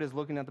the Lord is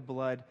looking at the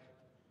blood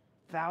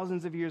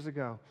thousands of years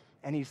ago,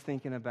 and he's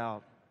thinking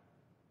about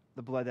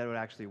the blood that would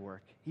actually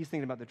work. He's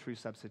thinking about the true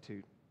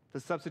substitute, the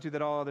substitute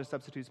that all other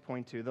substitutes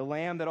point to, the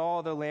lamb that all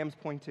other lambs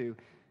point to.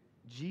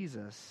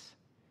 Jesus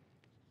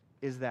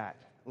is that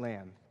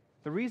lamb.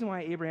 The reason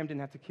why Abraham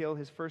didn't have to kill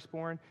his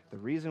firstborn, the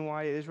reason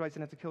why the Israelites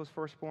didn't have to kill his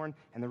firstborn,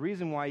 and the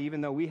reason why,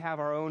 even though we have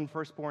our own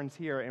firstborns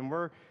here, and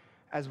we're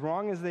as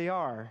wrong as they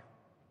are,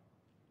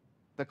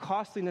 the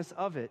costliness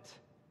of it,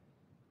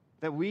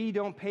 that we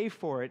don't pay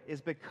for it,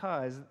 is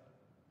because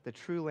the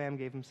true lamb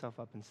gave himself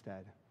up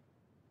instead.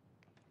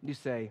 You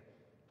say,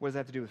 What does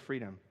that have to do with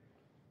freedom?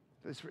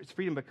 It's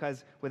freedom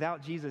because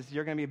without Jesus,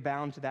 you're going to be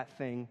bound to that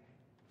thing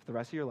for the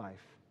rest of your life.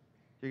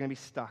 You're going to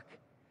be stuck.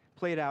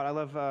 Play it out. I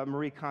love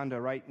Marie Kondo,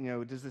 right?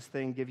 Does this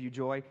thing give you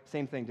joy?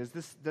 Same thing. Does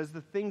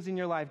the things in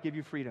your life give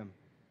you freedom?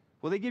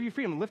 Will they give you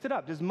freedom? Lift it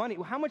up.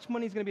 How much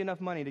money is going to be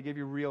enough money to give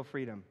you real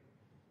freedom?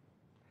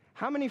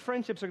 How many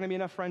friendships are going to be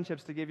enough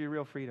friendships to give you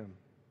real freedom?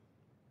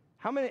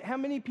 How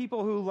many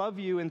people who love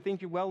you and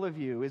think well of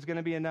you is going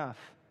to be enough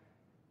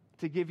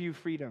to give you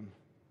freedom?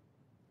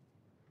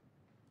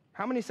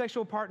 How many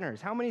sexual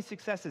partners? How many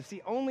successes?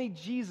 See, only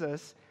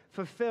Jesus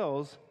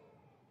fulfills,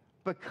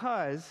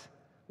 because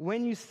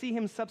when you see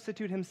him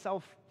substitute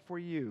himself for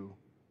you,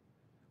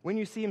 when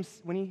you see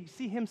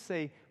him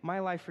say, my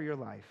life for your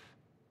life,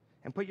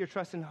 and put your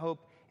trust and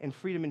hope and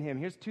freedom in him,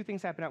 here's two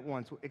things happen at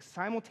once.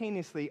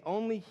 Simultaneously,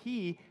 only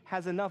he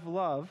has enough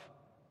love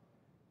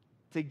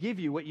to give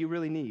you what you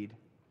really need,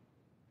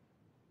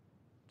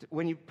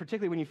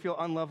 particularly when you feel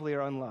unlovely or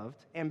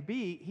unloved. And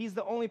B, he's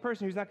the only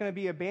person who's not going to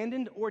be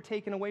abandoned or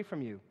taken away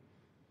from you.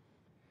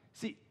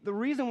 See, the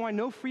reason why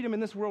no freedom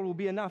in this world will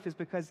be enough is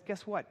because,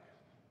 guess what?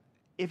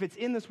 If it's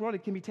in this world,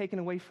 it can be taken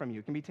away from you.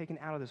 It can be taken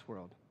out of this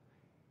world.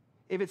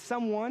 If it's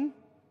someone,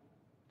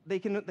 they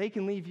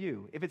can leave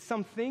you. If it's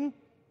something,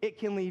 it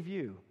can leave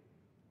you.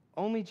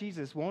 Only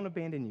Jesus won't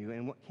abandon you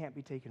and what can't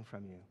be taken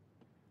from you.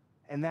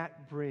 And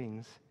that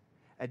brings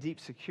a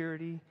deep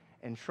security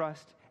and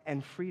trust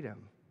and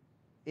freedom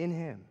in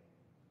him.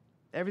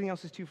 Everything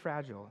else is too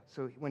fragile.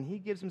 So when he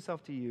gives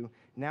himself to you,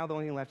 now the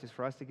only thing left is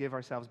for us to give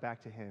ourselves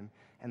back to him.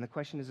 And the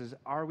question is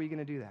are we going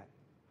to do that?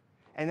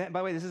 And that, by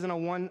the way, this isn't a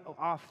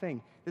one-off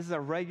thing. This is a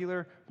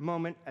regular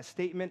moment, a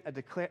statement, a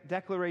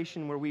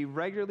declaration where we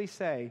regularly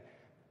say,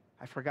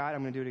 I forgot,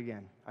 I'm going to do it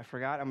again. I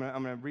forgot, I'm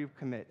going to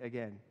recommit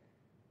again.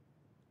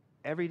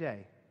 Every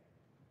day,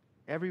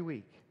 every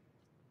week.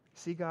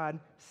 See God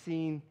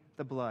seeing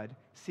the blood.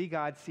 See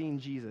God seeing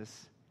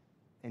Jesus.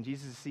 And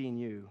Jesus is seeing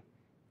you.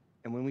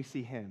 And when we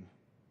see him,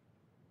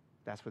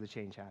 that's where the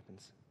change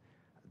happens.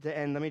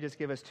 And let me just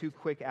give us two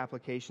quick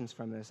applications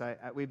from this.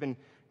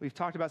 We've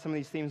talked about some of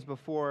these themes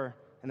before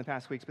in the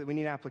past weeks, but we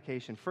need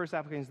application. First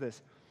application is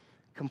this: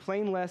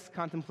 complain less,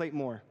 contemplate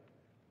more.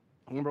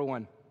 Number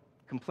one,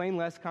 complain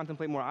less,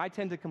 contemplate more. I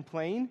tend to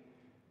complain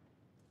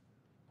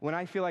when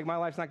I feel like my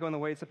life's not going the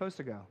way it's supposed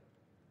to go.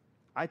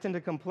 I tend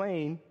to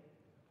complain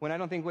when I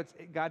don't think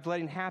God's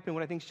letting happen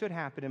what I think should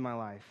happen in my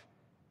life.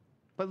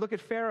 But look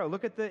at Pharaoh,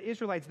 look at the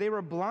Israelites. They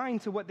were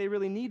blind to what they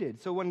really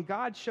needed. So when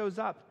God shows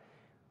up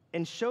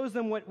and shows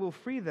them what will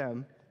free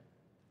them,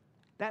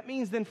 that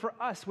means then for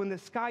us, when the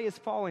sky is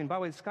falling, by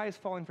the way, the sky is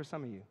falling for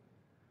some of you,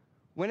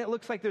 when it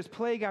looks like there's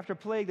plague after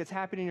plague that's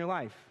happening in your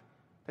life,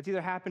 that's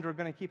either happened or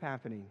going to keep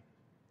happening,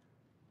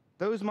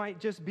 those might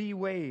just be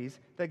ways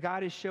that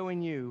God is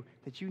showing you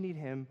that you need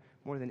him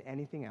more than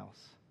anything else.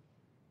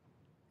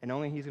 And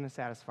only he's going to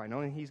satisfy, and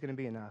only he's going to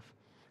be enough.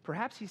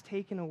 Perhaps he's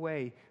taken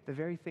away the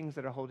very things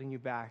that are holding you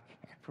back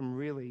from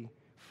really,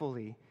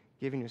 fully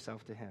giving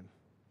yourself to him.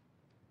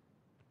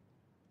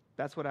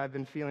 That's what I've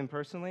been feeling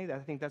personally. I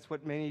think that's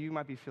what many of you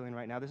might be feeling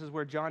right now. This is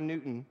where John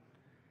Newton,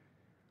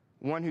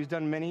 one who's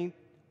done many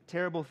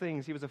terrible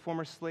things, he was a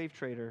former slave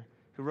trader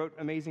who wrote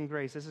Amazing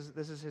Grace. This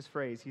is his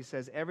phrase. He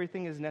says,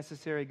 everything is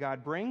necessary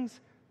God brings,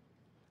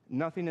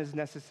 nothing is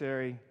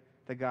necessary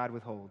that God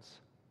withholds.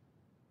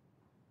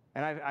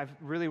 And I've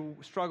really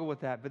struggled with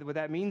that. But what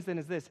that means then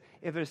is this: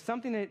 if there's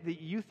something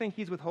that you think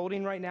he's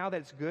withholding right now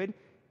that's good,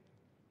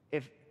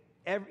 if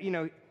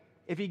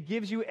he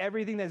gives you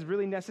everything that's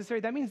really necessary,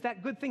 that means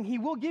that good thing he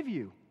will give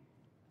you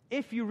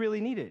if you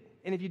really need it.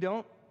 And if you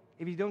don't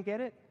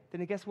get it,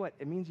 then guess what?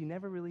 It means you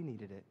never really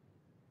needed it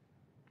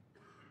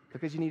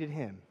because you needed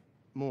him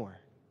more.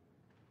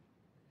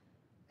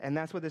 And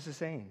that's what this is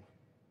saying.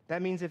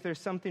 That means if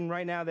there's something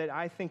right now that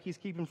I think he's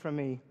keeping from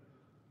me,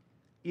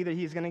 either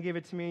he's going to give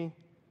it to me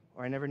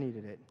or I never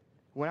needed it.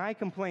 When I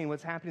complain,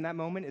 what's happening in that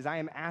moment is I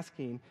am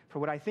asking for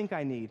what I think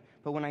I need.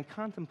 But when I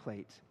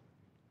contemplate,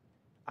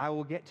 I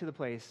will get to the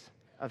place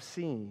of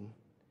seeing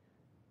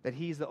that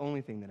he's the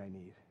only thing that I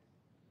need.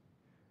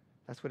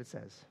 That's what it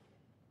says.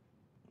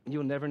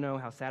 You'll never know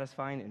how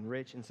satisfying and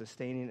rich and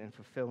sustaining and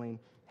fulfilling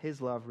his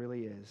love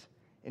really is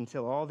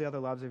until all the other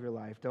loves of your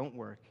life don't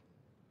work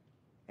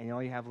and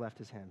all you have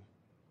left is him.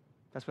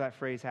 That's where that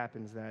phrase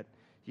happens, that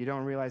you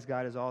don't realize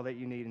God is all that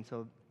you need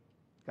until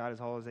God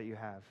is all that you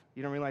have.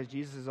 You don't realize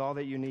Jesus is all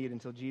that you need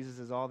until Jesus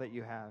is all that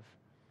you have.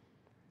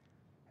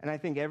 And I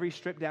think every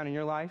strip down in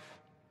your life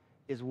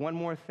is one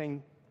more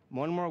thing,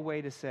 one more way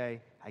to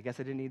say, I guess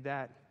I didn't need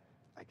that.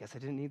 I guess I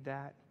didn't need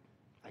that.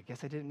 I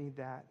guess I didn't need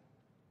that.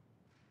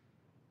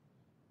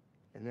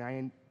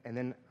 And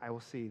then I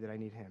will see that I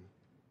need him.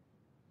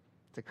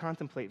 To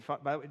contemplate,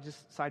 by the way,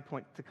 just side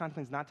point, to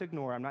contemplate is not to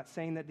ignore. I'm not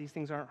saying that these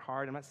things aren't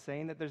hard. I'm not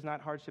saying that there's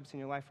not hardships in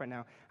your life right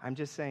now. I'm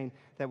just saying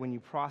that when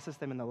you process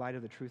them in the light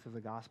of the truth of the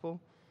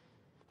gospel,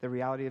 the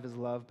reality of his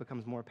love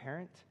becomes more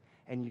apparent,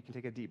 and you can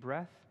take a deep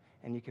breath,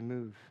 and you can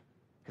move.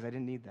 Because I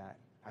didn't need that.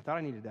 I thought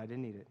I needed that. I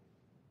didn't need it.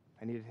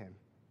 I needed him.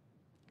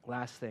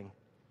 Last thing,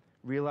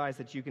 realize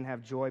that you can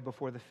have joy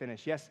before the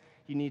finish. Yes,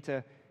 you need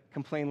to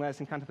complain less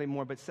and contemplate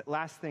more. But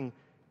last thing,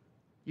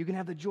 you can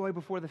have the joy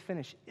before the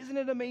finish. Isn't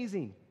it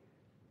amazing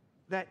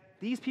that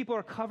these people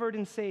are covered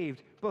and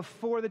saved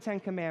before the Ten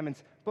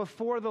Commandments,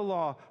 before the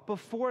law,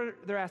 before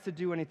they're asked to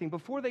do anything,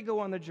 before they go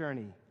on the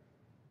journey?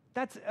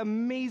 That's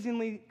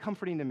amazingly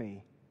comforting to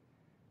me,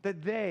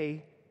 that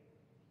they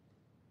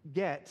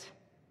get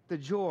the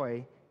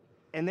joy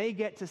and they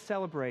get to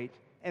celebrate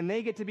and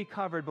they get to be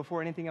covered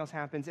before anything else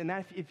happens. And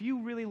that if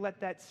you really let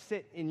that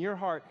sit in your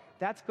heart,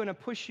 that's going to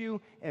push you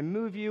and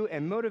move you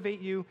and motivate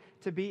you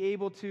to be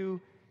able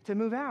to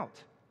move out.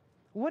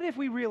 What if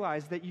we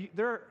realized that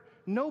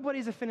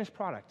nobody's a finished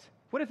product?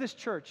 What if this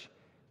church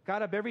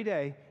got up every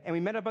day and we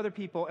met up other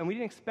people and we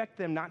didn't expect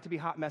them not to be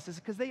hot messes,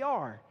 because they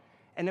are.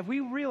 And if we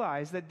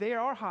realize that they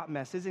are hot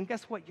messes, and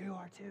guess what? You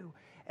are too.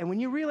 And when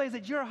you realize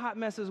that you're a hot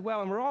mess as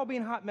well, and we're all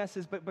being hot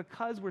messes, but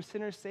because we're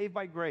sinners saved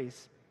by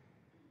grace,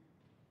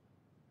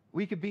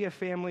 we could be a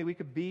family, we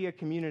could be a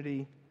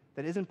community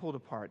that isn't pulled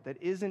apart, that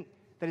is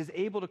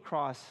able to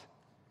cross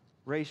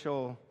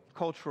racial,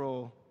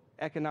 cultural,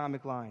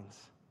 economic lines.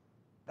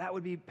 That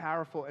would be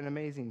powerful and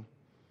amazing.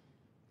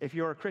 If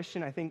you're a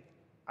Christian, I think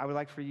I would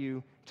like for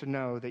you to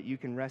know that you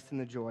can rest in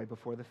the joy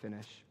before the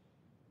finish,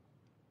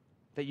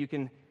 that you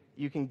can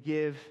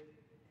give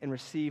and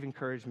receive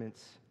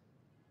encouragements,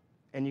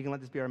 and you can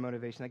let this be our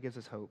motivation. That gives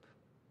us hope,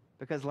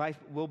 because life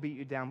will beat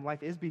you down.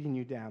 Life is beating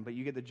you down, but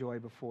you get the joy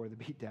before the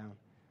beat down.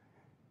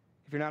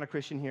 If you're not a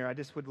Christian here, I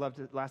just would love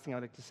to, last thing I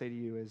would like to say to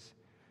you is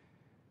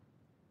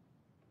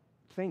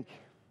think,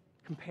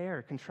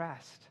 compare,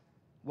 contrast.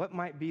 What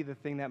might be the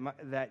thing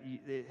that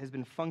has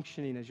been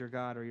functioning as your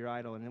God or your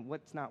idol, and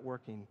what's not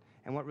working,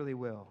 and what really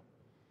will?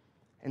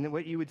 And then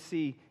what you would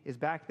see is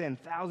back then,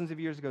 thousands of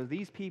years ago,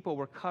 these people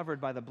were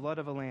covered by the blood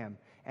of a lamb,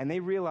 and they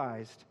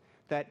realized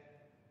that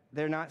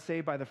they're not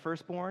saved by the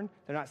firstborn,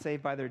 they're not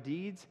saved by their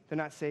deeds, they're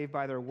not saved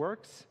by their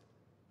works.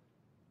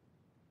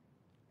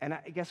 And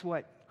guess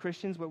what?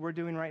 Christians, what we're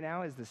doing right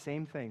now is the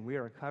same thing. We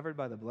are covered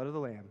by the blood of the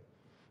lamb,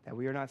 that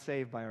we are not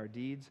saved by our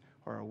deeds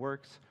or our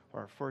works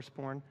or our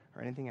firstborn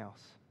or anything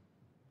else.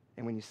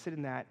 And when you sit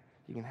in that,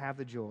 you can have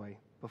the joy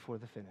before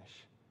the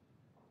finish.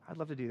 I'd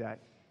love to do that.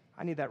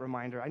 I need that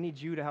reminder. I need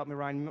you to help me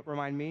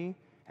remind me,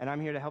 and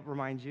I'm here to help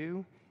remind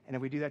you. And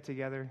if we do that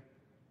together,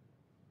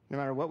 no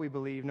matter what we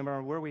believe, no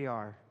matter where we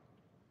are,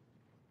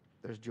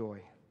 there's joy,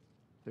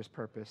 there's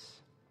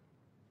purpose,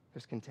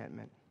 there's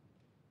contentment.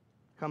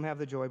 Come have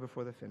the joy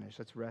before the finish.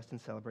 Let's rest and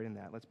celebrate in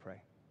that. Let's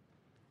pray.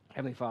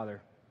 Heavenly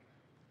Father,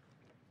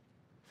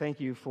 thank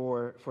you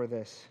for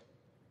this.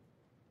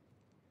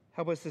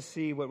 Help us to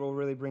see what will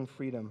really bring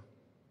freedom.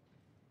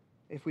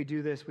 If we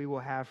do this, we will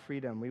have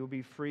freedom. We will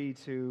be free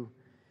to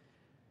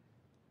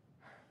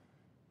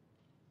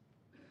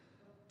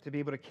be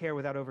able to care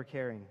without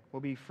overcaring. We'll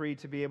be free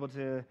to be able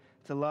to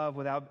love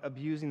without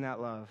abusing that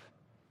love.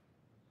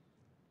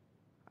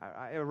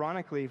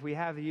 Ironically, if we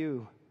have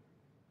you,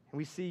 and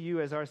we see you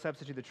as our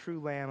substitute, the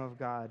true Lamb of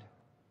God,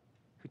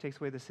 who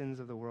takes away the sins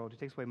of the world, who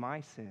takes away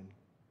my sin,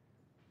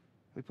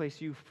 we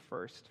place you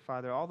first,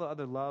 Father. All the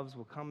other loves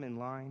will come in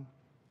line.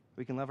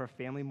 We can love our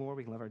family more.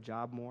 We can love our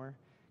job more,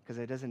 because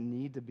it doesn't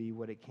need to be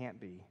what it can't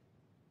be.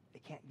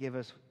 It can't give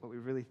us what we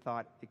really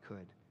thought it could.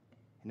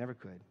 It never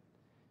could.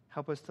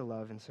 Help us to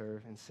love and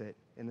serve and sit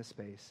in the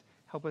space.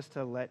 Help us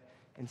to let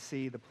and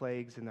see the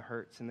plagues and the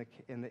hurts and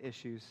the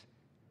issues.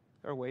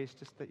 There are ways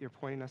just that you're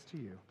pointing us to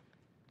you.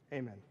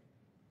 Amen.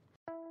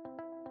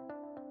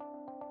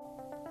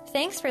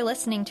 Thanks for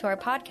listening to our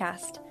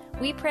podcast.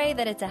 We pray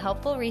that it's a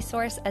helpful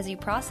resource as you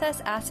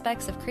process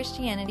aspects of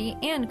Christianity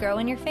and grow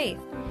in your faith.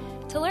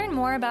 To learn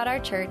more about our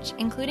church,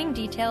 including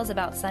details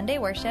about Sunday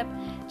worship,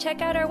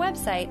 check out our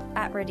website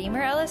at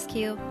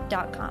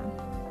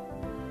redeemerlsq.com.